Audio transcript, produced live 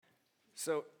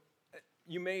So,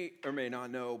 you may or may not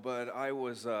know, but I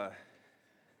was a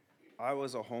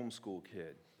homeschool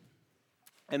kid,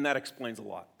 and that explains a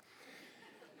lot.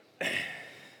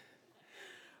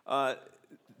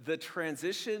 The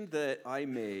transition that I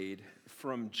made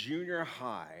from junior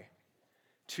high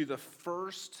to the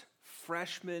first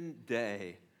freshman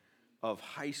day of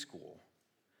high school,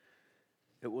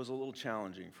 it was a little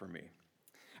challenging for me.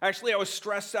 Actually, I was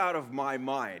stressed out of my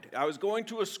mind. I was going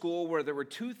to a school where there were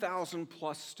 2,000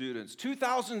 plus students,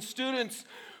 2,000 students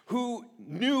who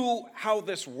knew how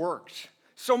this worked.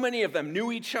 So many of them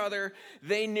knew each other.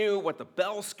 They knew what the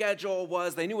bell schedule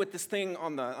was. They knew what this thing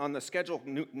on the schedule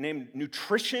named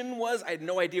nutrition was. I had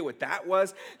no idea what that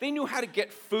was. They knew how to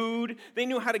get food. They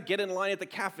knew how to get in line at the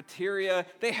cafeteria.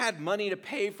 They had money to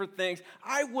pay for things.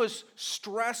 I was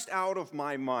stressed out of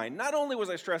my mind. Not only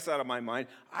was I stressed out of my mind,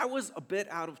 I was a bit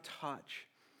out of touch.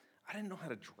 I didn't know how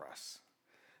to dress.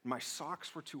 My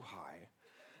socks were too high,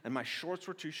 and my shorts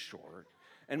were too short,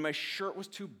 and my shirt was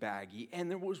too baggy, and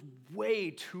there was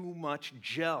way too much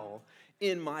gel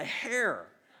in my hair.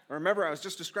 I remember I was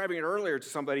just describing it earlier to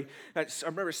somebody. I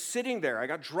remember sitting there. I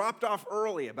got dropped off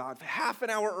early, about half an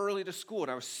hour early to school,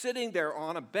 and I was sitting there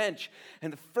on a bench,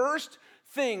 and the first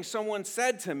thing someone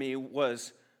said to me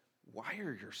was, "Why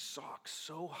are your socks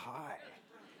so high?"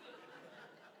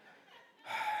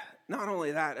 Not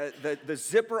only that, the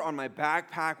zipper on my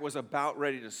backpack was about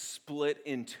ready to split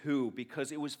in two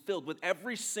because it was filled with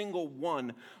every single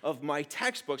one of my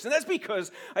textbooks. And that's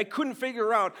because I couldn't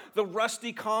figure out the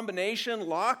rusty combination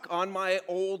lock on my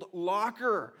old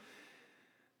locker.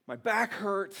 My back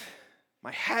hurt,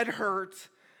 my head hurt.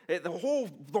 The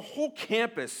whole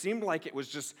campus seemed like it was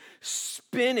just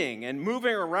spinning and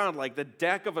moving around like the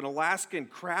deck of an Alaskan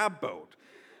crab boat.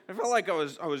 I felt like I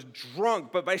was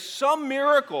drunk, but by some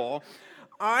miracle,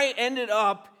 I ended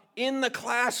up in the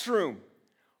classroom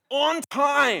on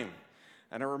time.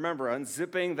 And I remember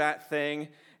unzipping that thing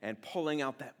and pulling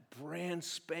out that brand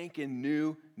spanking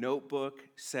new notebook,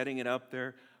 setting it up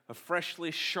there, a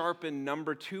freshly sharpened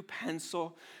number 2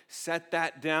 pencil, set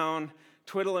that down,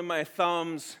 twiddling my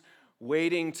thumbs,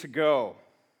 waiting to go.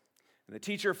 And the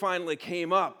teacher finally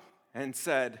came up and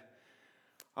said,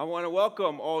 "I want to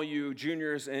welcome all you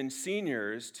juniors and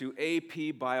seniors to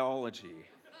AP Biology."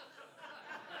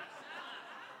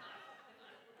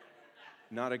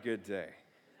 Not a good day.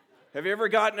 Have you ever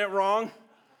gotten it wrong?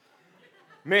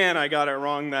 Man, I got it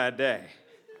wrong that day.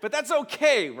 But that's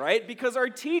okay, right? Because our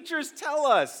teachers tell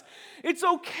us it's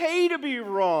okay to be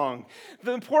wrong.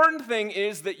 The important thing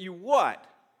is that you what?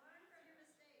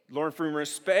 Learn from your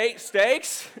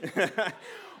mistakes.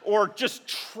 Or just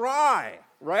try,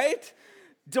 right?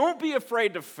 Don't be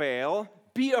afraid to fail.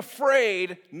 Be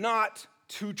afraid not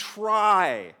to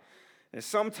try. And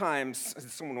sometimes,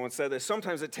 someone once said this,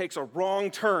 sometimes it takes a wrong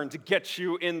turn to get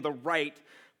you in the right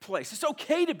place. It's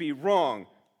okay to be wrong,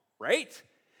 right?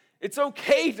 It's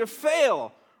okay to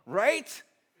fail, right?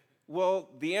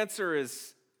 Well, the answer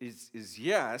is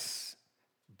yes,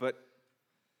 but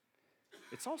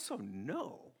it's also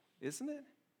no, isn't it?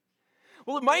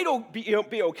 Well, it might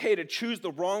be okay to choose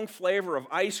the wrong flavor of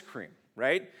ice cream,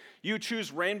 right? You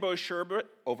choose rainbow sherbet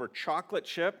over chocolate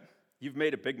chip, you've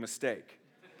made a big mistake.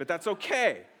 But that's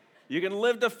okay. You can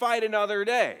live to fight another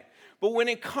day. But when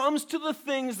it comes to the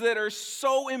things that are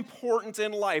so important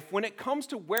in life, when it comes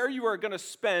to where you are going to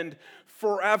spend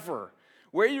forever,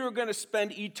 where you are going to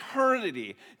spend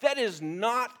eternity, that is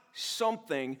not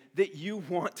something that you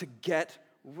want to get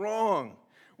wrong.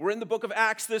 We're in the book of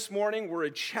Acts this morning. We're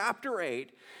in chapter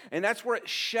 8, and that's where it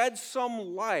sheds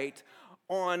some light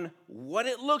on what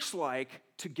it looks like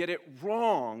to get it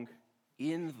wrong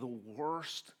in the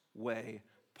worst way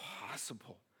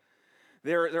possible.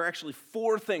 There are actually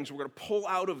 4 things we're going to pull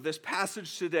out of this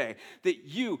passage today that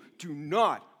you do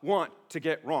not want to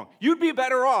get wrong. You'd be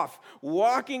better off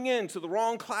walking into the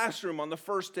wrong classroom on the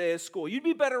first day of school. You'd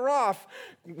be better off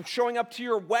showing up to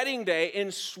your wedding day in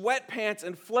sweatpants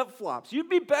and flip-flops. You'd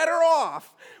be better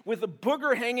off with a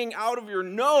booger hanging out of your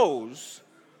nose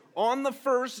on the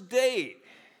first date.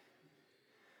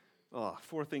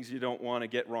 4 things you don't want to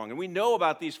get wrong. And we know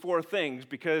about these 4 things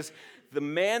because the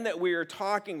man that we are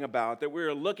talking about, that we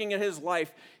are looking at his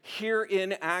life here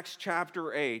in Acts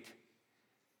chapter 8,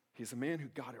 he's a man who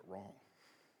got it wrong.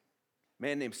 A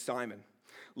man named Simon.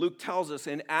 Luke tells us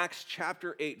in Acts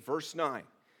chapter 8, verse 9,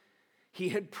 he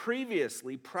had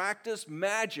previously practiced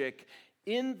magic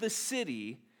in the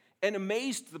city and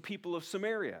amazed the people of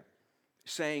Samaria,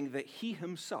 saying that he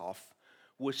himself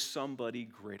was somebody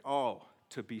great. Oh,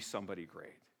 to be somebody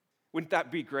great. Wouldn't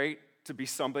that be great to be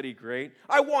somebody great?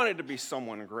 I wanted to be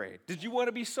someone great. Did you want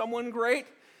to be someone great?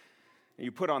 And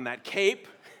you put on that cape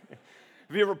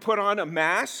Have you ever put on a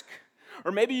mask?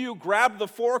 Or maybe you grabbed the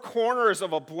four corners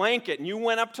of a blanket and you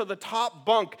went up to the top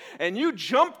bunk and you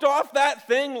jumped off that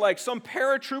thing like some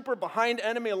paratrooper behind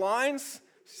enemy lines.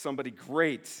 Somebody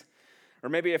great. Or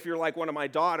maybe if you're like one of my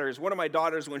daughters,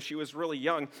 when she was really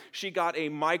young, she got a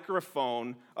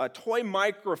microphone, a toy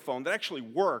microphone that actually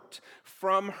worked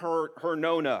from her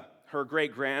Nona, her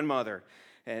great-grandmother.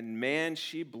 And man,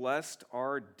 she blessed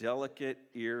our delicate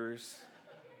ears.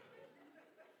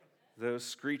 Those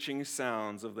screeching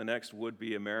sounds of the next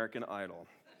would-be American Idol.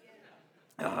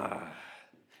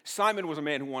 Simon was a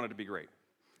man who wanted to be great.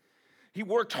 He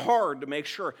worked hard to make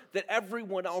sure that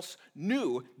everyone else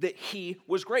knew that he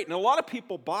was great. And a lot of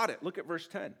people bought it. Look at verse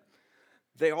 10.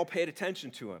 They all paid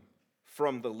attention to him,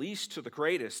 from the least to the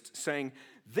greatest, saying,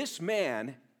 "This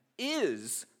man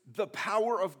is the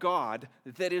power of God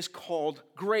that is called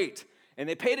great." And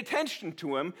they paid attention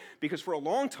to him because for a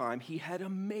long time he had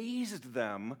amazed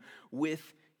them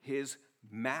with his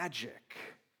magic.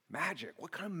 Magic.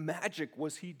 What kind of magic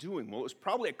was he doing? Well, it was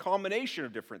probably a combination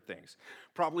of different things.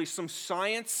 Probably some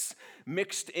science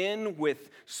mixed in with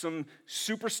some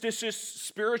superstitious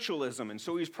spiritualism. And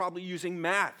so he's probably using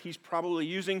math. He's probably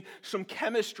using some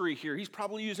chemistry here. He's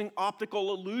probably using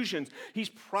optical illusions. He's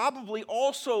probably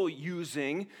also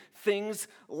using things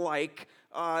like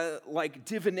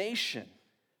divination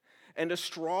and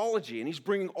astrology, and he's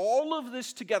bringing all of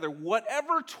this together,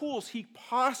 whatever tools he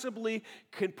possibly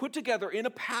can put together in a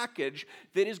package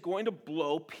that is going to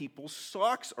blow people's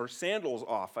socks or sandals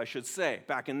off, I should say,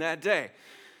 back in that day.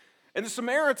 And the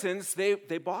Samaritans, they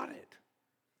bought it.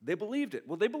 They believed it.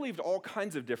 Well, they believed all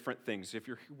kinds of different things. If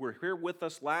you were here with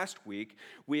us last week,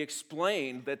 we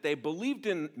explained that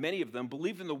many of them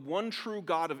believed in the one true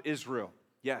God of Israel.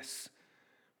 Yes.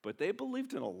 But they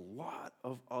believed in a lot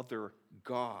of other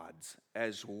gods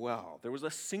as well. There was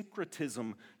a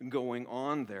syncretism going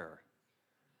on there.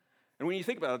 And when you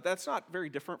think about it, that's not very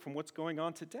different from what's going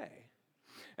on today.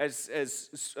 As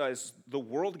the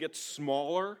world gets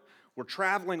smaller, we're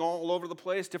traveling all over the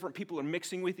place. Different people are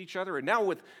mixing with each other. And now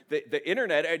with the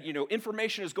internet,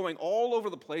 information is going all over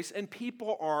the place, and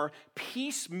people are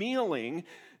piecemealing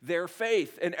their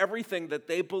faith and everything that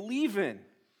they believe in.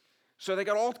 So they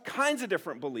got all kinds of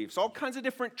different beliefs, all kinds of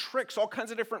different tricks, all kinds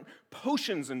of different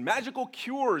potions and magical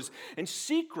cures and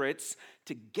secrets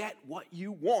to get what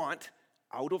you want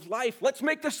out of life. Let's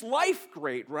make this life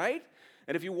great, right?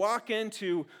 And if you walk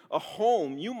into a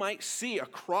home, you might see a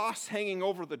cross hanging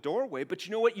over the doorway, but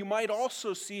you know what? You might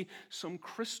also see some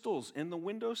crystals in the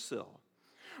windowsill.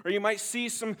 Or you might see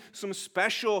some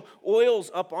special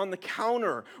oils up on the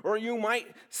counter. Or you might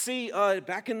see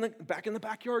back in the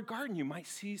backyard garden, you might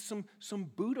see some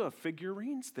Buddha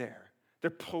figurines there.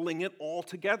 They're pulling it all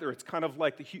together. It's kind of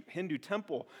like the Hindu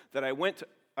temple that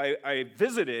I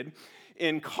visited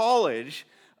in college,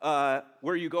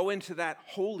 where you go into that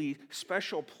holy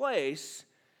special place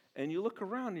and you look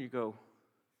around and you go,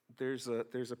 there's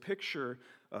a picture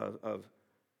of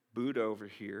Buddha over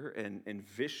here, and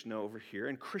Vishnu over here,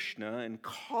 and Krishna, and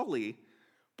Kali.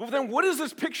 But then what is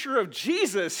this picture of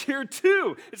Jesus here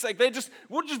too? It's like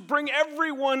we'll just bring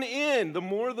everyone in. The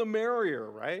more the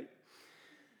merrier, right?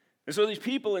 And so these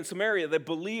people in Samaria, they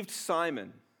believed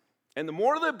Simon. And the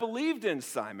more they believed in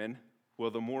Simon, well,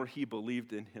 the more he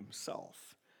believed in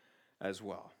himself as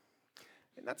well.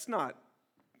 And that's not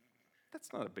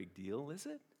a big deal, is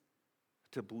it?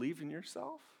 To believe in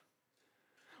yourself?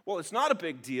 Well, it's not a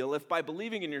big deal if by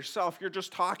believing in yourself, you're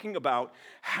just talking about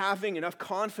having enough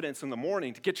confidence in the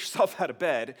morning to get yourself out of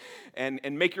bed and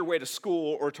make your way to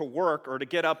school or to work or to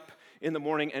get up in the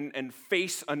morning and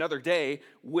face another day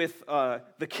with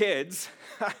the kids.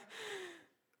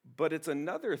 But it's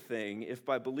another thing if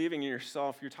by believing in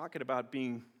yourself, you're talking about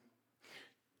being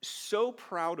so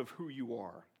proud of who you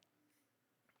are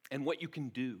and what you can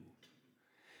do,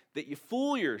 that you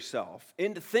fool yourself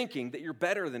into thinking that you're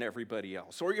better than everybody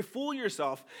else, or you fool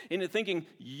yourself into thinking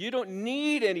you don't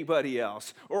need anybody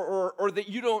else, or that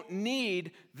you don't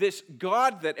need this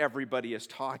God that everybody is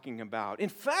talking about. In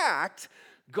fact,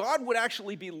 God would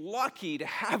actually be lucky to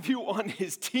have you on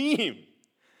his team.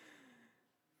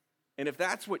 And if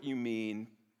that's what you mean,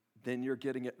 then you're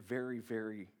getting it very,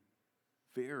 very,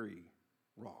 very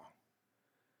wrong.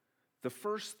 The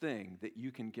first thing that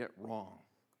you can get wrong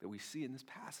that we see in this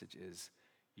passage is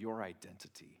your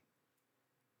identity.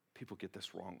 People get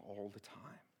this wrong all the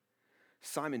time.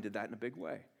 Simon did that in a big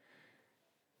way.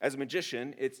 As a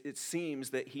magician, it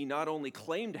seems that he not only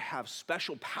claimed to have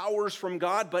special powers from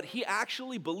God, but he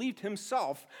actually believed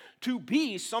himself to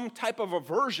be some type of a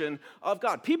version of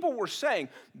God. People were saying,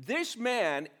 this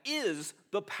man is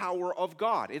the power of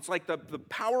God. It's like the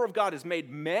power of God is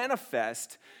made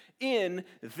manifest in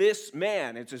this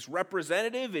man. It's his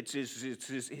representative,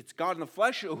 it's God in the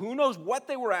flesh. Who knows what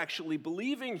they were actually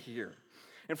believing here?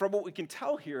 And from what we can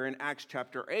tell here in Acts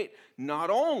chapter 8, not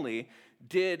only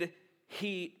did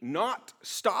he not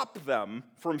stop them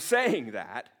from saying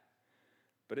that,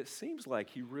 but it seems like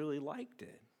he really liked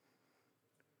it.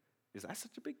 Is that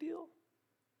such a big deal?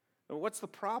 What's the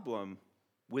problem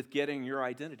with getting your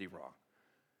identity wrong?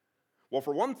 Well,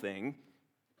 for one thing,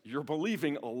 you're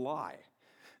believing a lie.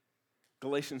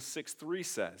 Galatians 6:3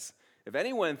 says, if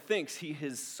anyone thinks he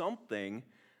is something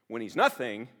when he's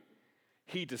nothing,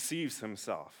 he deceives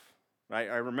himself. I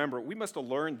remember we must have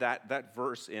learned that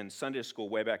verse in Sunday school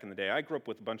way back in the day. I grew up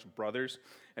with a bunch of brothers,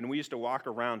 and we used to walk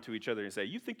around to each other and say,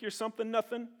 you think you're something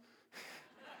nothing?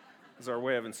 It's our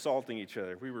way of insulting each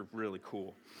other. We were really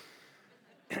cool.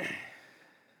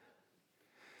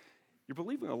 You're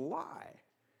believing a lie.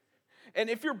 And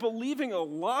if you're believing a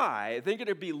lie, then you're going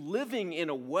to be living in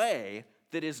a way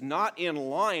that is not in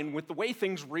line with the way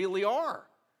things really are.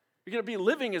 You're going to be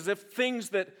living as if things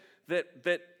that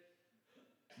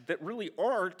really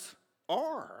aren't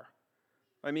are.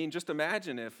 I mean, just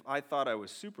imagine if I thought I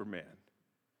was Superman.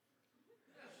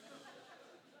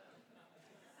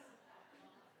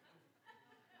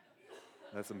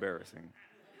 That's embarrassing.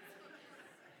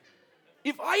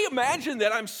 If I imagine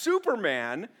that I'm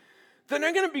Superman, then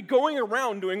I'm going to be going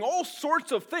around doing all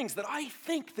sorts of things that I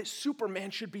think that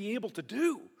Superman should be able to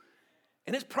do.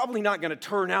 And it's probably not going to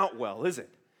turn out well, is it?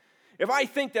 If I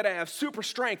think that I have super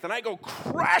strength and I go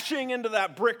crashing into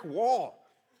that brick wall,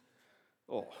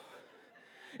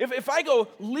 If I go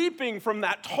leaping from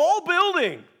that tall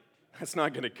building, that's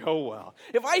not going to go well.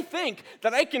 If I think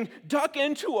that I can duck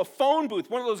into a phone booth,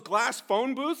 one of those glass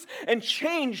phone booths, and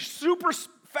change super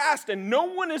fast and no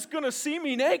one is going to see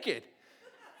me naked.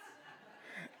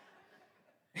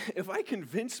 If I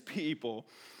convince people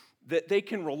that they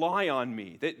can rely on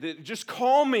me, that just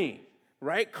call me,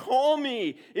 right? Call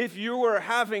me if you are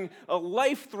having a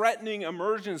life-threatening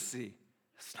emergency.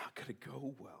 It's not going to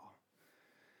go well.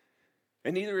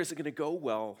 And neither is it going to go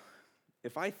well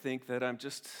if I think that I'm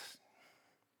just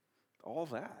all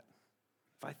that.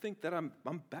 If I think that I'm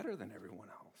better than everyone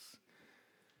else.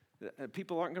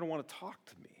 People aren't going to want to talk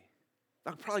to me.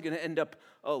 I'm probably going to end up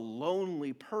a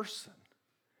lonely person.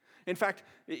 In fact,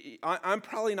 I'm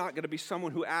probably not going to be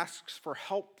someone who asks for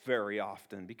help very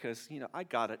often because, I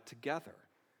got it together.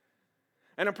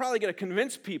 And I'm probably going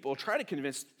to try to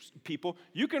convince people,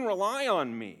 you can rely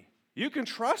on me. You can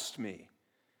trust me.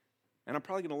 And I'm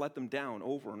probably going to let them down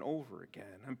over and over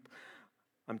again.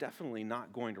 I'm definitely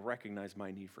not going to recognize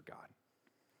my need for God.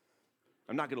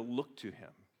 I'm not going to look to him.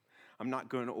 I'm not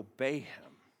going to obey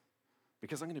him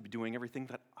because I'm going to be doing everything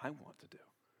that I want to do.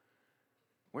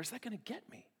 Where's that going to get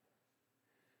me?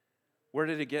 Where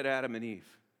did it get Adam and Eve?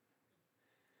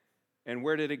 And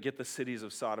where did it get the cities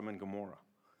of Sodom and Gomorrah?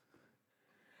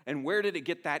 And where did it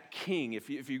get that king? If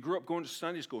you grew up going to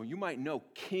Sunday school, you might know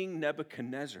King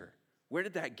Nebuchadnezzar. Where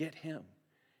did that get him?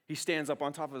 He stands up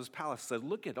on top of his palace and says,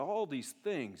 look at all these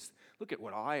things. Look at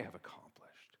what I have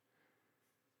accomplished.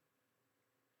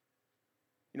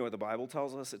 You know what the Bible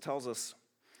tells us? It tells us,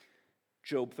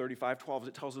 Job 35:12,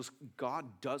 it tells us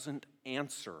God doesn't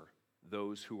answer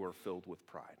those who are filled with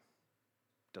pride.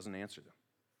 Doesn't answer them.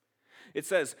 It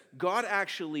says God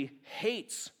actually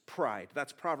hates pride.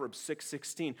 That's Proverbs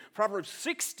 6:16. Proverbs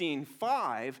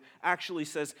 16:5 actually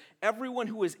says everyone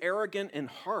who is arrogant in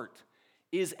heart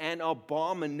is an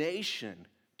abomination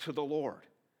to the Lord.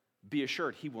 Be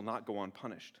assured he will not go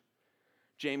unpunished.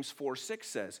 James 4:6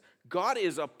 says God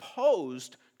is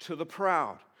opposed to the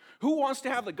proud. Who wants to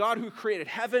have the God who created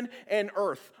heaven and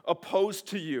earth opposed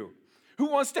to you? Who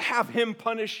wants to have him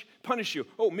punish you?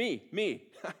 Oh, me.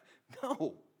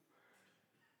 No.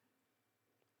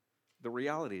 The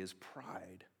reality is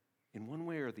pride, in one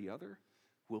way or the other,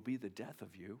 will be the death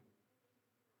of you.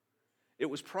 It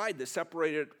was pride that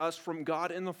separated us from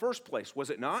God in the first place, was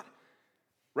it not?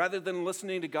 Rather than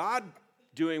listening to God,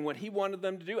 doing what he wanted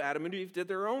them to do, Adam and Eve did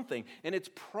their own thing. And it's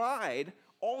pride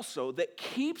also that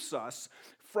keeps us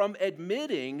from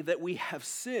admitting that we have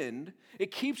sinned.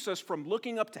 It keeps us from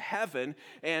looking up to heaven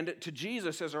and to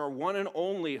Jesus as our one and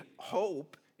only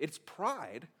hope. It's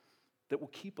pride that will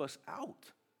keep us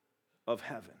out of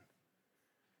heaven.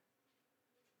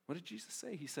 What did Jesus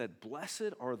say? He said,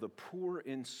 blessed are the poor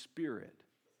in spirit.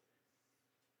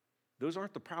 Those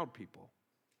aren't the proud people.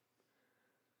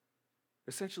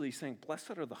 Essentially, he's saying,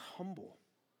 blessed are the humble,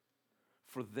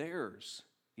 for theirs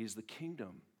is the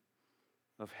kingdom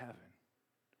of heaven.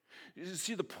 You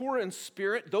see, the poor in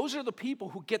spirit, those are the people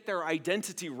who get their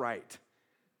identity right.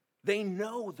 They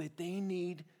know that they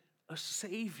need a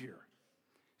Savior.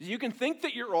 You can think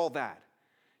that you're all that.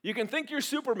 You can think you're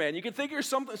Superman. You can think you're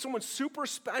someone super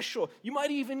special. You might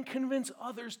even convince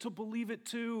others to believe it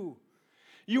too.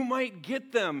 You might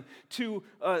get them to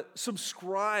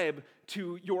subscribe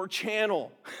to your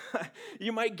channel.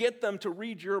 You might get them to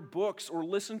read your books or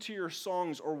listen to your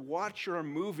songs or watch your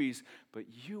movies, but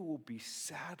you will be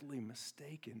sadly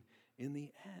mistaken in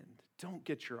the end. Don't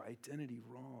get your identity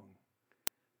wrong.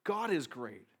 God is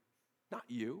great, not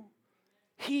you.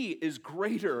 He is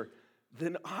greater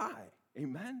than I.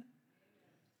 Amen?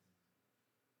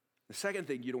 The second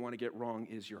thing you don't want to get wrong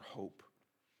is your hope.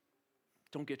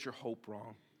 Don't get your hope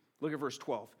wrong. Look at verse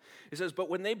 12. It says, "But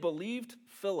when they believed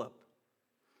Philip,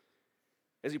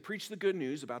 as he preached the good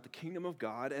news about the kingdom of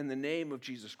God and the name of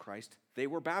Jesus Christ, they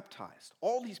were baptized."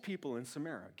 All these people in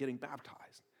Samaria getting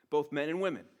baptized, both men and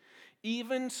women.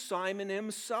 Even Simon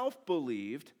himself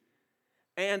believed,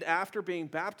 and after being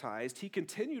baptized, he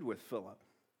continued with Philip,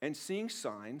 and seeing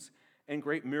signs and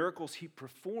great miracles he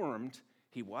performed,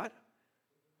 he what?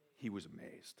 He was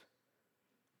amazed.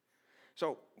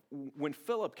 So when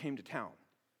Philip came to town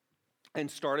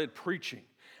and started preaching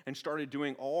and started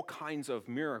doing all kinds of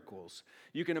miracles,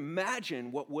 you can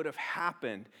imagine what would have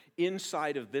happened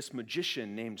inside of this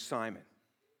magician named Simon.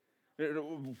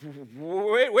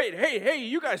 Wait, hey,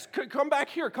 you guys, come back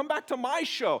here. Come back to my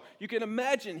show. You can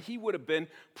imagine he would have been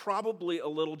probably a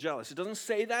little jealous. It doesn't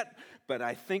say that, but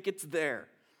I think it's there.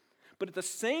 But at the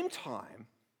same time,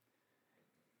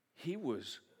 he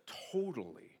was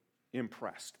totally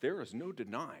impressed. There is no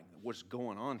denying what's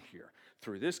going on here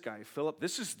through this guy, Philip.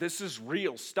 This is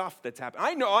real stuff that's happening.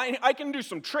 I know I can do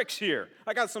some tricks here.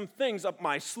 I got some things up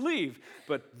my sleeve,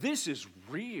 but this is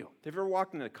real. Have you ever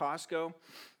walked into Costco?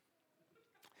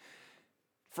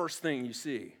 First thing you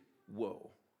see, whoa,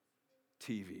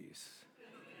 TVs.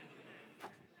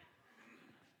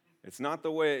 It's not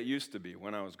the way it used to be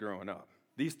when I was growing up.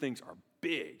 These things are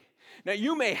big. Now,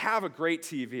 you may have a great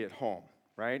TV at home,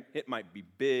 right? It might be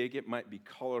big, it might be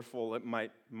colorful, it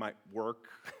might work,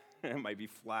 it might be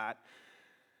flat.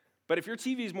 But if your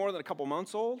TV is more than a couple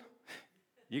months old,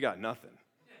 you got nothing.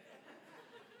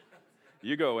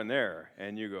 You go in there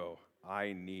and you go,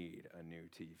 I need a new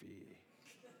TV.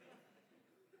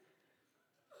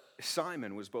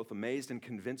 Simon was both amazed and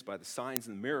convinced by the signs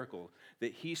and the miracle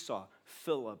that he saw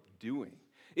Philip doing.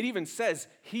 It even says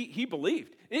he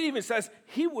believed. It even says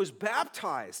he was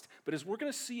baptized. But as we're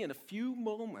going to see in a few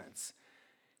moments,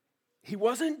 he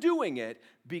wasn't doing it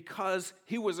because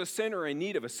he was a sinner in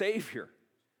need of a Savior.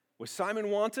 What Simon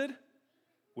wanted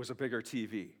was a bigger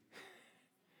TV.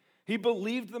 He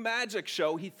believed the magic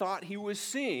show he thought he was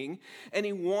seeing, and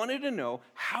he wanted to know,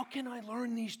 how can I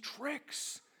learn these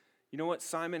tricks? You know what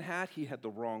Simon had? He had the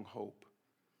wrong hope.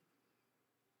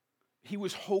 He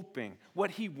was hoping.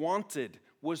 What he wanted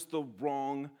was the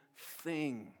wrong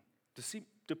thing.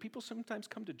 Do people sometimes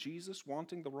come to Jesus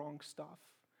wanting the wrong stuff?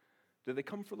 Do they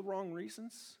come for the wrong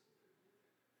reasons?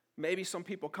 Maybe some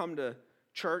people come to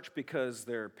church because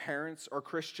their parents are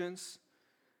Christians.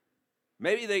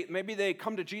 Maybe they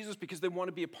come to Jesus because they want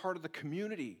to be a part of the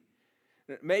community.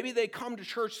 Maybe they come to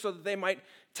church so that they might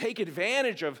take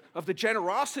advantage of the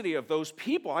generosity of those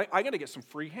people. I got to get some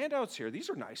free handouts here.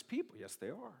 These are nice people. Yes, they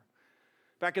are.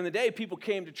 Back in the day, people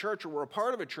came to church or were a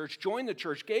part of a church, joined the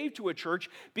church, gave to a church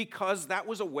because that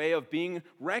was a way of being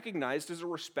recognized as a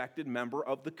respected member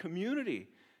of the community.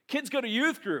 Kids go to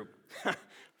youth group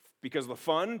because of the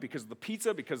fun, because of the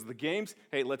pizza, because of the games.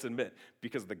 Hey, let's admit,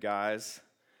 because of the guys,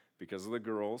 because of the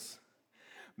girls.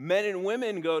 Men and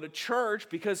women go to church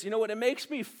because, you know what, it makes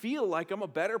me feel like I'm a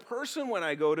better person when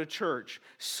I go to church.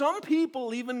 Some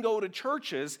people even go to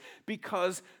churches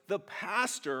because the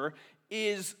pastor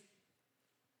is,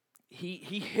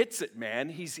 he hits it, man.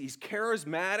 He's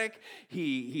charismatic.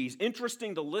 He's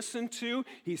interesting to listen to.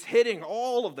 He's hitting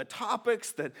all of the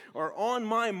topics that are on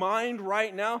my mind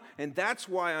right now, and that's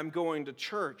why I'm going to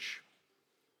church.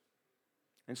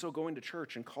 And so going to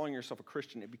church and calling yourself a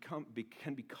Christian,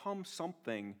 can become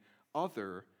something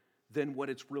other than what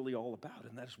it's really all about,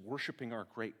 and that is worshiping our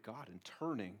great God and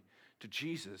turning to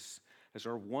Jesus as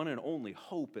our one and only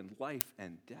hope in life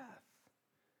and death.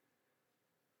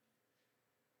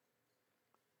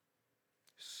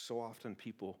 So often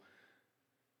people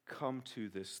come to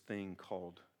this thing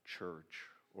called church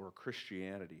or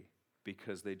Christianity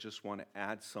because they just want to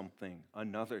add something,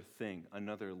 another thing,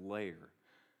 another layer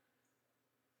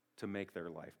to make their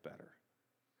life better.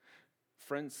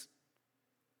 Friends,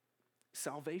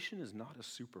 salvation is not a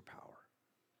superpower.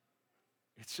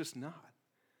 It's just not.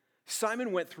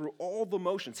 Simon went through all the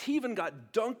motions. He even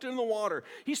got dunked in the water.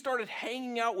 He started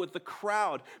hanging out with the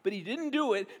crowd, but he didn't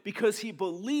do it because he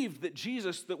believed that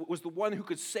Jesus was the one who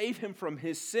could save him from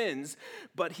his sins,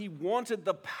 but he wanted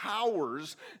the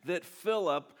powers that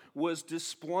Philip was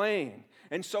displaying.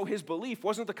 And so his belief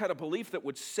wasn't the kind of belief that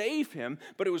would save him,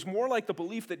 but it was more like the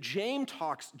belief that James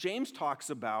talks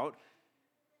about,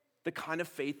 the kind of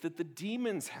faith that the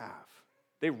demons have.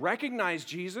 They recognize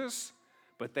Jesus,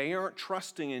 but they aren't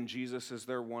trusting in Jesus as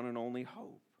their one and only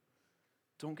hope.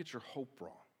 Don't get your hope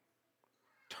wrong.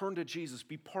 Turn to Jesus.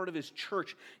 Be part of his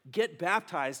church. Get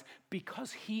baptized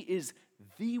because he is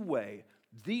the way,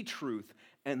 the truth,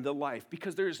 and the life.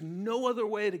 Because there is no other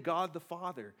way to God the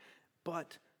Father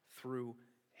but through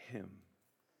him.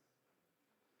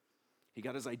 He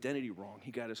got his identity wrong.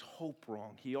 He got his hope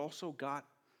wrong. He also got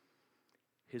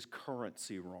his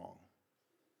currency wrong.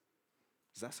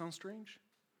 Does that sound strange?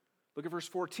 Look at verse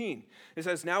 14. It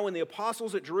says, "Now when the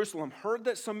apostles at Jerusalem heard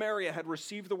that Samaria had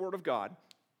received the word of God,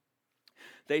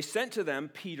 they sent to them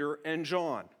Peter and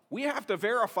John." We have to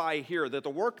verify here that the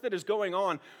work that is going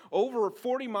on over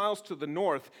 40 miles to the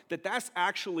north, that's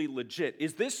actually legit.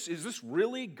 Is this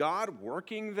really God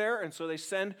working there? And so they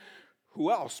send who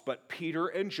else but Peter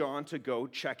and John to go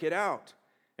check it out.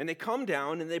 And they come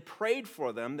down and they prayed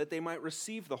for them that they might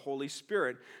receive the Holy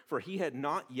Spirit, for he had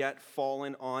not yet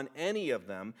fallen on any of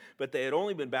them, but they had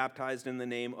only been baptized in the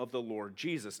name of the Lord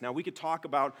Jesus. Now we could talk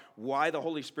about why the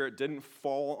Holy Spirit didn't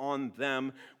fall on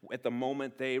them at the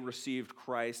moment they received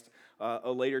Christ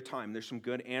a later time. There's some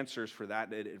good answers for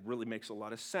that. It really makes a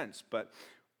lot of sense. But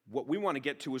what we want to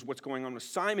get to is what's going on with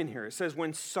Simon here. It says,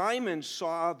 when Simon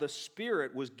saw the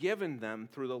Spirit was given them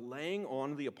through the laying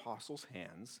on of the apostles'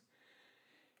 hands,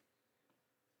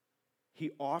 he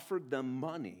offered them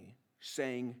money,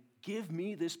 saying, "Give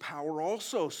me this power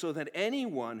also, so that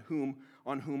anyone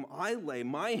on whom I lay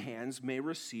my hands may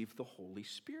receive the Holy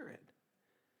Spirit."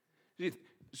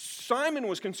 Simon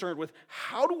was concerned with,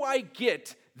 how do I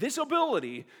get this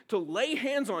ability to lay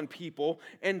hands on people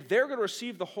and they're going to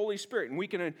receive the Holy Spirit? And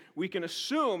we can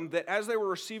assume that as they were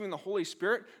receiving the Holy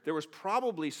Spirit, there was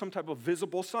probably some type of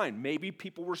visible sign. Maybe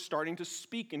people were starting to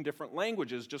speak in different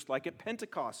languages, just like at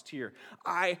Pentecost here.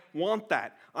 I want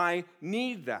that. I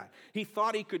need that. He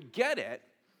thought he could get it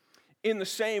in the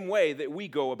same way that we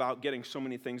go about getting so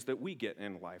many things that we get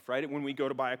in life, right? When we go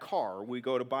to buy a car, or we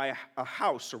go to buy a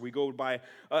house, or we go to buy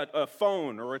a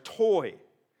phone or a toy.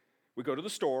 We go to the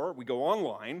store, we go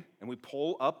online, and we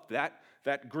pull up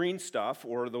that green stuff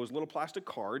or those little plastic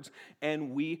cards,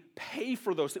 and we pay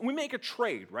for those things. We make a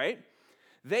trade, right?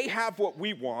 They have what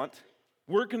we want.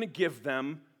 We're going to give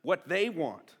them what they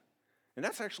want. And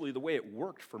that's actually the way it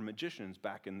worked for magicians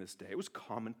back in this day. It was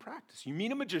common practice. You meet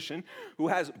a magician who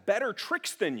has better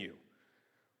tricks than you.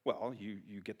 Well,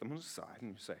 you get them aside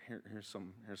and you say, here's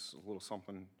a little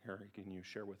something here. Can you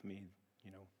share with me,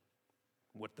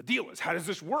 what the deal is? How does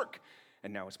this work?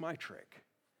 And now it's my trick.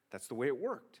 That's the way it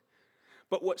worked.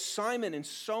 But what Simon and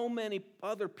so many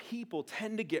other people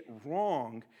tend to get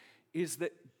wrong is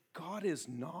that God is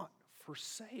not for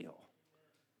sale.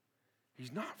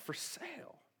 He's not for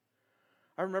sale.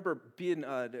 I remember we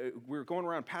were going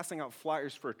around passing out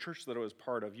flyers for a church that I was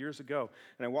part of years ago,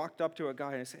 and I walked up to a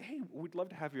guy and I said, "Hey, we'd love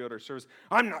to have you at our service."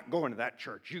 "I'm not going to that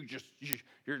church.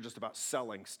 You're just about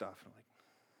selling stuff." And I'm like,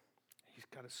 he's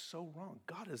got it so wrong.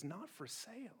 God is not for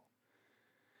sale.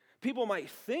 People might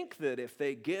think that if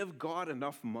they give God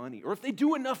enough money, or if they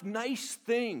do enough nice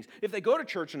things, if they go to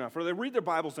church enough, or they read their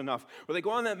Bibles enough, or they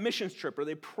go on that missions trip, or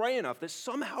they pray enough, that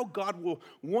somehow God will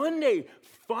one day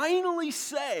finally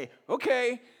say,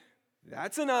 "Okay,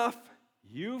 that's enough.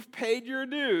 You've paid your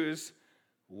dues.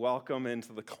 Welcome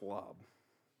into the club."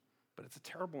 But it's a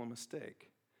terrible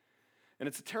mistake. And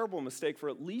it's a terrible mistake for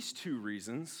at least two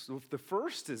reasons. The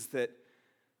first is that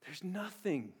there's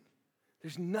nothing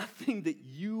that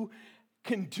you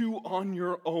can do on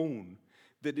your own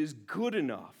that is good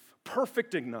enough,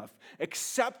 perfect enough,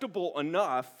 acceptable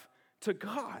enough to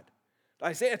God.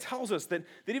 Isaiah tells us that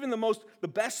even the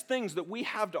best things that we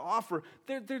have to offer,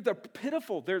 they're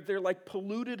pitiful. They're like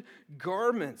polluted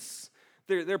garments.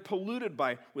 They're polluted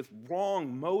with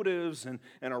wrong motives, and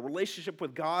our relationship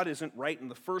with God isn't right in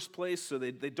the first place, so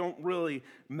they don't really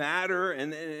matter,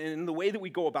 and the way that we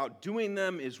go about doing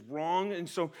them is wrong. And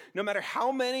so no matter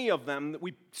how many of them that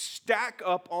we stack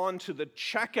up onto the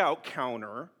checkout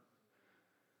counter,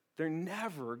 they're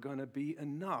never going to be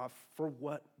enough for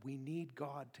what we need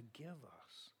God to give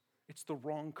us. It's the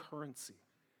wrong currency.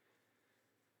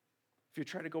 If you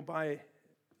try to go buy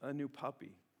a new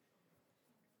puppy,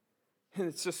 and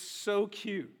it's just so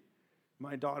cute,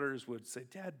 my daughters would say,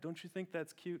 "Dad, don't you think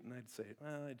that's cute?" And I'd say,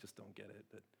 "Well, I just don't get it."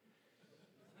 But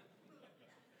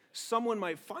someone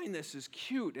might find this as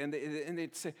cute, and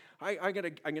they'd say, I'm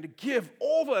gonna give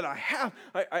all that I have.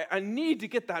 I need to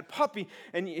get that puppy.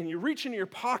 And you reach into your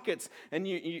pockets, and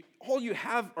all you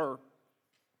have are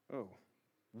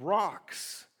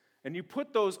rocks. And you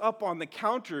put those up on the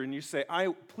counter, and you say,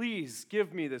 please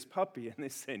give me this puppy. And they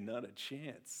say, not a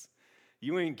chance.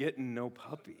 You ain't getting no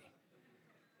puppy.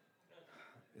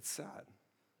 It's sad.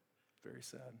 Very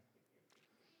sad.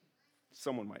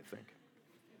 Someone might think.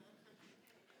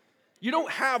 You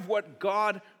don't have what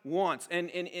God wants, and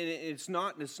it's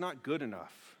not good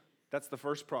enough. That's the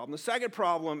first problem. The second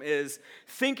problem is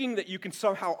thinking that you can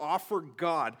somehow offer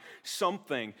God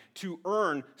something to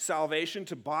earn salvation,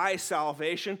 to buy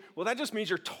salvation. Well, that just means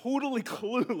you're totally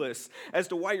clueless as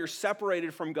to why you're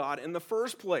separated from God in the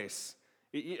first place.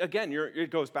 Again, it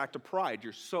goes back to pride.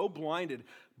 You're so blinded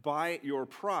by your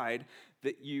pride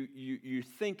that you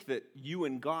think that you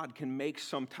and God can make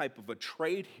some type of a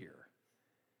trade here.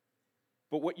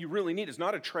 But what you really need is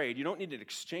not a trade. You don't need an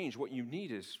exchange. What you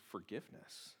need is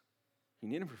forgiveness. You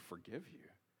need him to forgive you.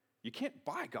 You can't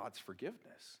buy God's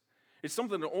forgiveness. It's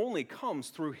something that only comes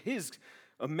through his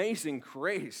amazing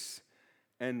grace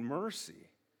and mercy.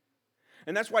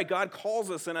 And that's why God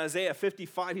calls us in Isaiah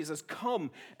 55. He says,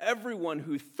 come, everyone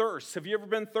who thirsts. Have you ever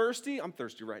been thirsty? I'm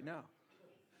thirsty right now.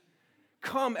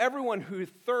 Come, everyone who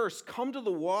thirsts, come to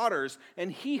the waters,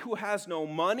 and he who has no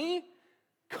money,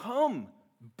 come,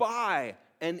 buy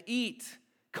and eat.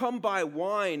 Come buy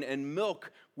wine and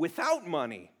milk without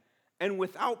money and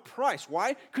without price.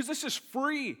 Why? Because this is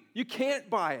free. You can't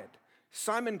buy it.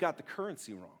 Simon got the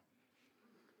currency wrong.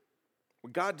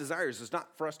 What God desires is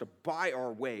not for us to buy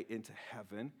our way into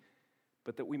heaven,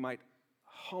 but that we might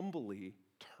humbly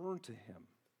turn to him,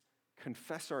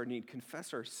 confess our need,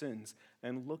 confess our sins,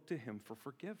 and look to him for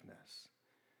forgiveness.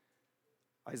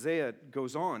 Isaiah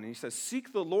goes on, and he says,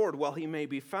 seek the Lord while he may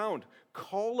be found.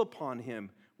 Call upon him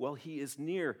while he is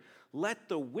near. Let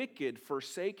the wicked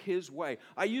forsake his way.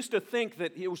 I used to think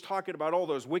that he was talking about all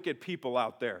those wicked people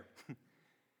out there.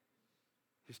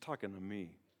 He's talking to me.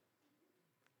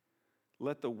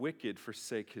 Let the wicked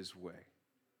forsake his way,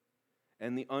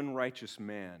 and the unrighteous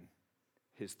man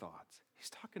his thoughts. He's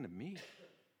talking to me.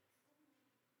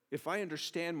 If I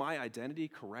understand my identity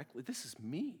correctly, this is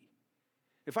me.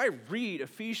 If I read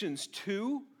Ephesians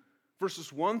 2,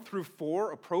 verses 1 through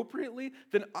 4 appropriately,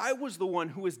 then I was the one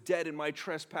who was dead in my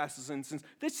trespasses and sins.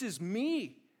 This is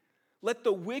me. Let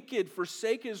the wicked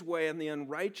forsake his way, and the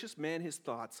unrighteous man his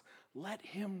thoughts. Let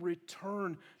him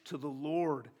return to the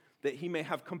Lord, that he may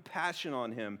have compassion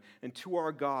on him, and to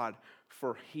our God,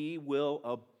 for he will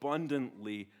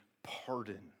abundantly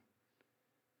pardon.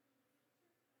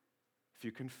 If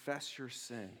you confess your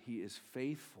sin, he is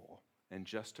faithful and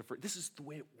just to forgive. This is the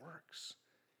way it works.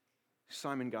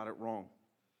 Simon got it wrong.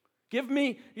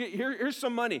 Here's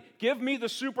some money. Give me the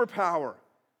superpower.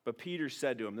 But Peter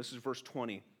said to him, this is verse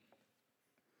 20,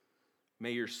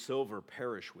 may your silver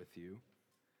perish with you,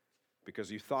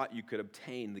 because you thought you could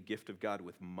obtain the gift of God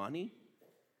with money.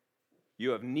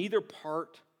 You have neither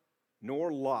part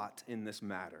nor lot in this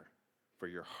matter, for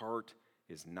your heart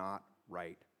is not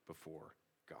right before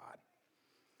God.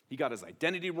 He got his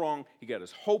identity wrong. He got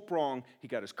his hope wrong. He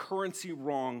got his currency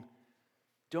wrong.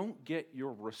 Don't get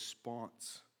your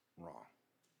response wrong.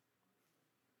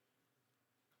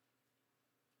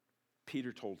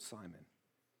 Peter told Simon,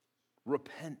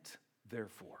 repent,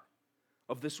 therefore,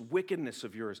 of this wickedness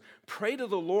of yours. Pray to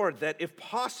the Lord that, if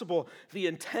possible, the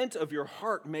intent of your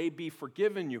heart may be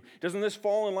forgiven you. Doesn't this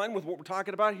fall in line with what we're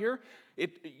talking about here?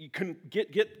 You can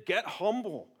get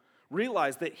humble.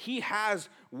 Realize that he has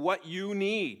what you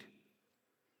need.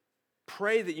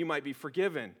 Pray that you might be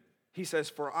forgiven. He says,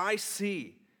 for I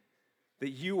see that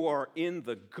you are in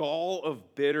the gall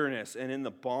of bitterness and in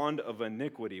the bond of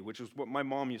iniquity, which is what my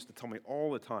mom used to tell me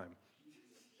all the time.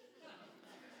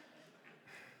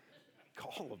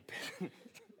 Gall of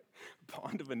bitterness,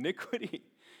 bond of iniquity.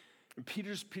 And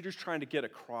Peter's trying to get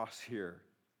across here.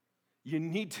 You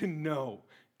need to know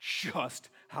just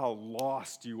how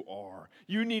lost you are.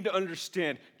 You need to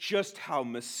understand just how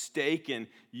mistaken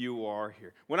you are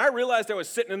here. When I realized I was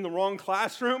sitting in the wrong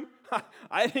classroom,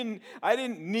 I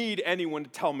didn't need anyone to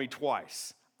tell me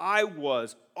twice. I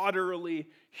was utterly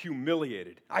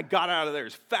humiliated. I got out of there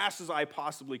as fast as I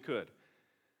possibly could.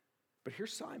 But here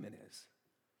Simon is,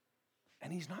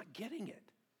 and he's not getting it.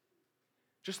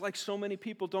 Just like so many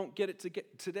people don't get it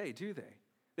today, do they?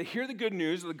 They hear the good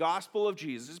news of the gospel of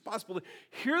Jesus. It's possible to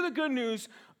hear the good news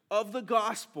of the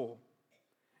gospel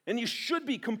And you should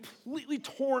be completely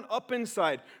torn up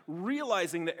inside,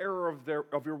 realizing the error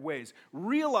of your ways,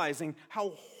 realizing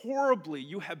how horribly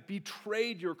you have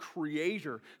betrayed your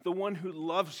Creator, the one who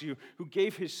loves you, who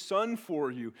gave his Son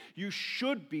for you. You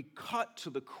should be cut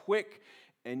to the quick,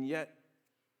 and yet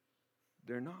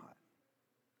they're not.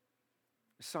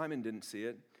 Simon didn't see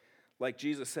it. Like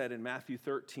Jesus said in Matthew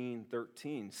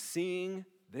 13:13, seeing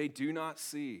they do not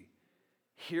see,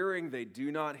 hearing they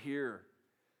do not hear,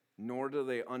 nor do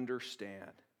they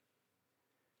understand.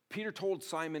 Peter told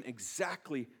Simon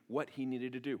exactly what he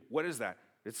needed to do. What is that?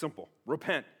 It's simple.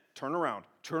 Repent, turn around,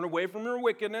 turn away from your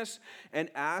wickedness, and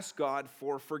ask God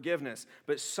for forgiveness.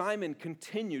 But Simon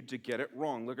continued to get it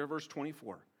wrong. Look at verse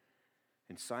 24.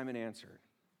 And Simon answered,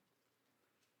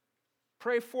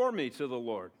 pray for me to the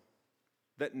Lord,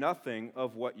 that nothing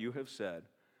of what you have said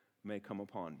may come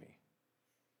upon me.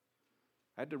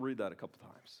 I had to read that a couple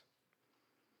times.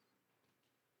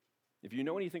 If you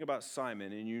know anything about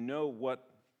Simon and you know what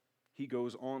he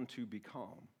goes on to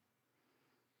become,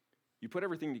 you put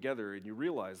everything together and you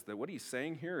realize that what he's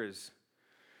saying here is,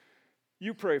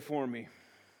 you pray for me,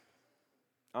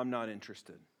 I'm not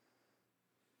interested.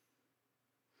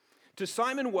 To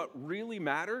Simon, what really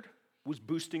mattered was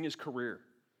boosting his career.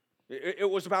 It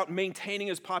was about maintaining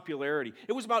his popularity.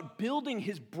 It was about building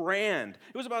his brand.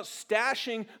 It was about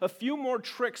stashing a few more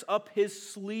tricks up his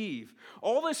sleeve.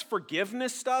 All this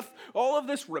forgiveness stuff, all of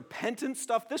this repentance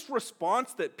stuff, this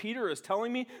response that Peter is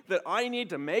telling me that I need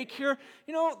to make here,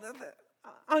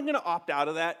 I'm going to opt out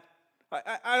of that.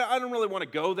 I don't really want to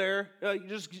go there.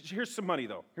 Here's some money,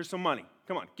 though. Here's some money.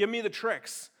 Come on, give me the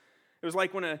tricks. It was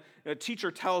like when a teacher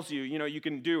tells you, you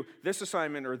can do this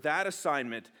assignment or that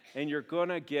assignment, and you're going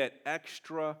to get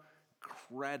extra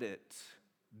credit.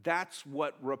 That's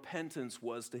what repentance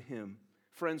was to him.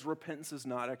 Friends, repentance is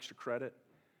not extra credit.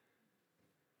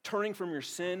 Turning from your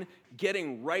sin,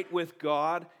 getting right with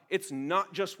God, it's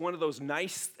not just one of those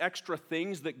nice extra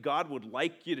things that God would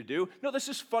like you to do. No, this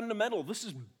is fundamental. This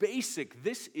is basic.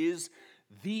 This is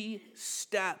the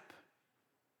step.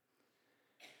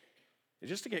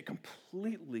 Just to get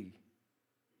completely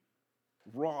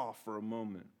raw for a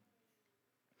moment.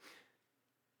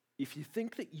 If you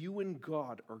think that you and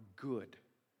God are good,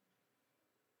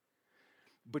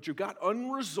 but you've got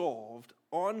unresolved,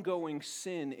 ongoing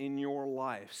sin in your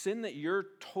life, sin that you're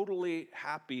totally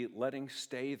happy letting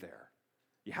stay there,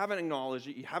 you haven't acknowledged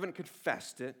it, you haven't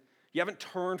confessed it, you haven't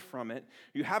turned from it,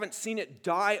 you haven't seen it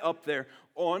die up there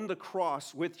on the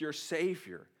cross with your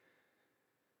Savior,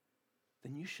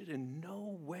 then you should in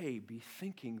no way be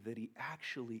thinking that he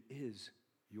actually is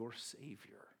your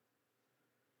Savior.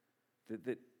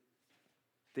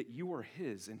 That you are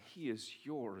his and he is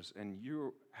yours and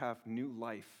you have new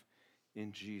life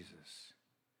in Jesus.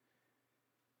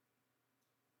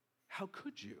 How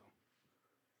could you,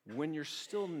 when you're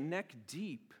still neck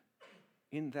deep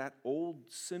in that old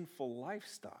sinful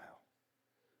lifestyle,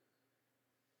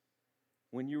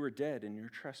 when you were dead in your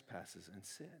trespasses and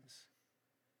sins?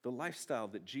 The lifestyle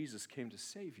that Jesus came to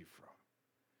save you from.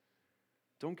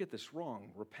 Don't get this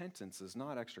wrong. Repentance is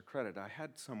not extra credit. I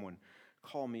had someone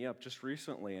call me up just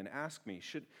recently and ask me,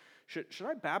 should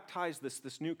I baptize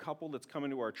this new couple that's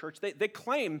coming to our church? They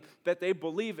claim that they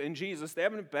believe in Jesus. They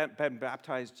haven't been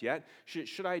baptized yet.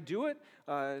 Should I do it?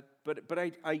 But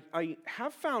I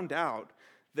have found out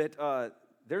that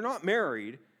they're not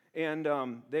married, and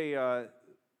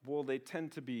they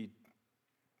tend to be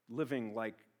living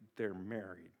like they're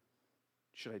married.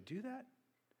 Should I do that?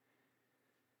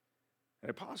 And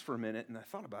I paused for a minute and I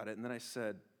thought about it, and then I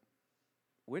said,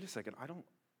 wait a second,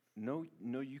 no,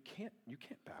 you can't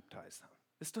baptize them.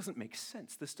 This doesn't make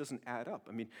sense. This doesn't add up.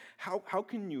 I mean, how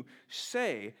can you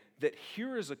say that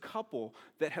here is a couple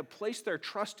that have placed their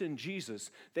trust in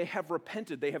Jesus, they have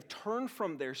repented, they have turned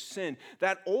from their sin,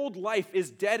 that old life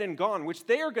is dead and gone, which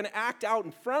they are going to act out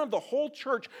in front of the whole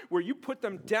church where you put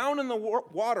them down in the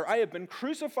water. I have been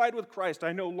crucified with Christ.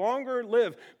 I no longer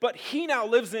live, but he now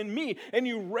lives in me, and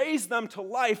you raise them to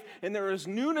life, and there is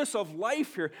newness of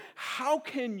life here. How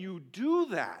can you do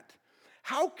that?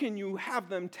 How can you have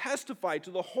them testify to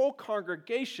the whole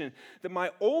congregation that my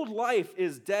old life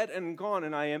is dead and gone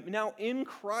and I am now in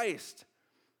Christ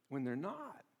when they're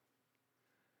not?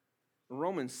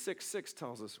 Romans 6:6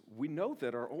 tells us, we know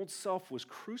that our old self was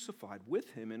crucified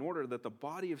with him in order that the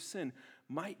body of sin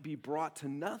might be brought to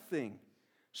nothing,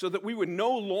 so that we would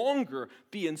no longer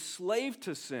be enslaved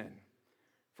to sin.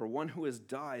 For one who has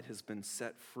died has been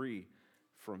set free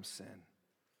from sin.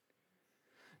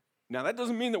 Now, that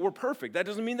doesn't mean that we're perfect. That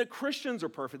doesn't mean that Christians are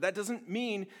perfect. That doesn't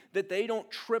mean that they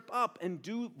don't trip up and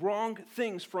do wrong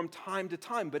things from time to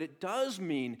time. But it does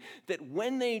mean that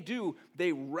when they do,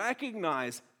 they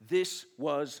recognize this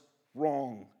was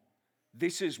wrong.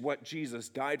 This is what Jesus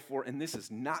died for, and this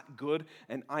is not good,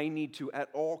 and I need to, at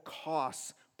all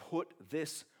costs, put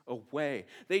this away.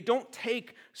 They don't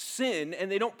take sin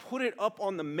and they don't put it up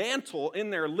on the mantle in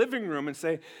their living room and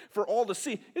say, for all to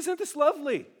see, isn't this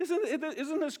lovely?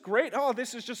 Isn't this great? Oh,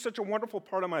 this is just such a wonderful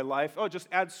part of my life. Oh, it just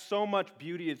adds so much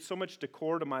beauty and so much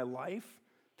decor to my life.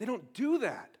 They don't do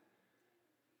that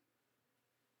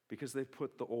because they've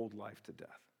put the old life to death.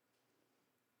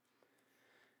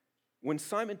 When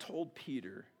Simon told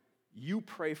Peter, you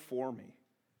pray for me,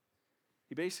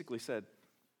 he basically said,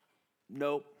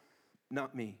 nope,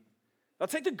 not me. I'll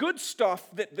take the good stuff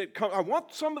that comes. I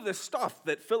want some of this stuff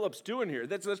that Philip's doing here.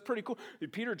 That's pretty cool.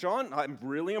 Peter, John, I'm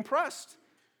really impressed.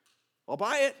 I'll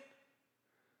buy it.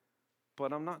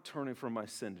 But I'm not turning from my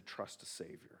sin to trust a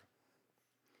Savior.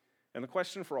 And the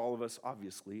question for all of us,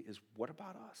 obviously, is what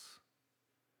about us?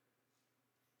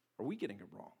 Are we getting it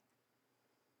wrong?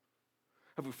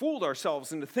 Have we fooled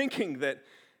ourselves into thinking that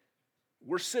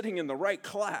we're sitting in the right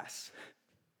class?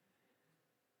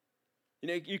 You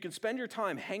know, you can spend your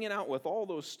time hanging out with all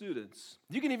those students.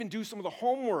 You can even do some of the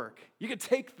homework. You can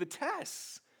take the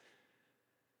tests.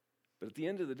 But at the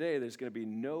end of the day, there's going to be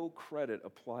no credit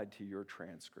applied to your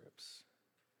transcripts.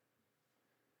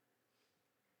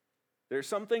 There are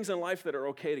some things in life that are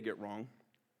okay to get wrong.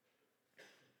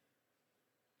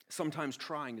 Sometimes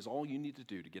trying is all you need to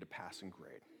do to get a passing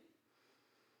grade.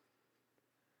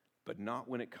 But not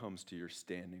when it comes to your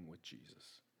standing with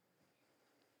Jesus.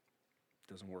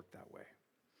 It doesn't work that way.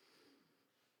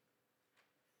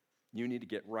 You need to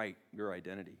get right your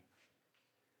identity.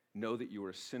 Know that you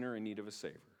are a sinner in need of a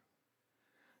Savior.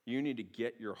 You need to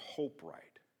get your hope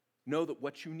right. Know that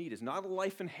what you need is not a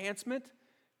life enhancement.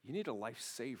 You need a life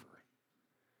saver.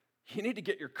 You need to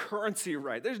get your currency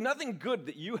right. There's nothing good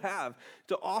that you have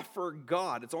to offer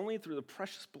God. It's only through the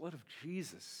precious blood of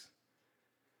Jesus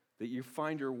that you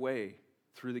find your way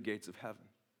through the gates of heaven.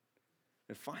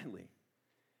 And finally,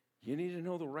 you need to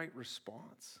know the right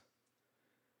response.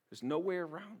 There's no way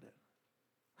around it.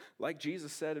 Like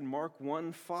Jesus said in Mark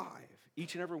 1:5,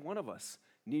 each and every one of us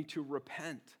need to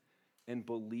repent and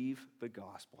believe the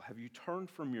gospel. Have you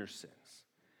turned from your sins?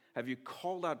 Have you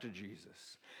called out to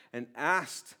Jesus and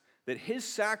asked that his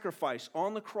sacrifice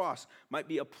on the cross might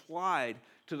be applied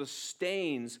to the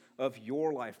stains of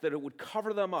your life, that it would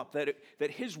cover them up, that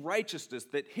his righteousness,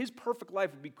 that his perfect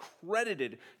life would be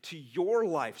credited to your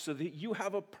life so that you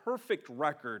have a perfect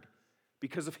record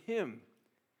because of him?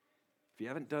 If you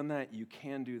haven't done that, you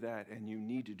can do that, and you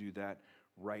need to do that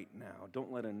right now.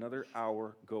 Don't let another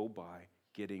hour go by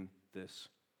getting this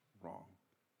wrong.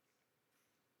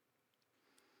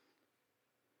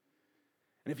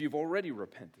 And if you've already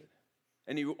repented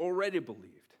and you already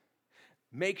believed,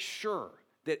 make sure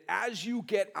that as you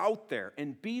get out there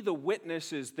and be the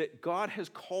witnesses that God has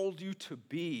called you to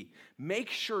be, make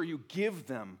sure you give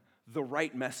them the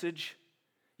right message.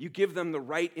 You give them the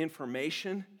right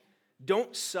information.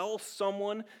 Don't sell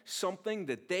someone something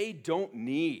that they don't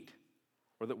need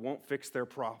or that won't fix their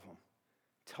problem.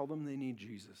 Tell them they need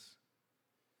Jesus.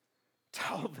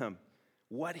 Tell them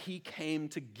what he came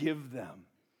to give them.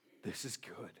 This is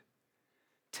good.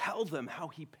 Tell them how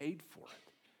he paid for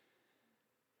it.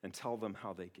 And tell them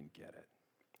how they can get it.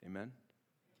 Amen?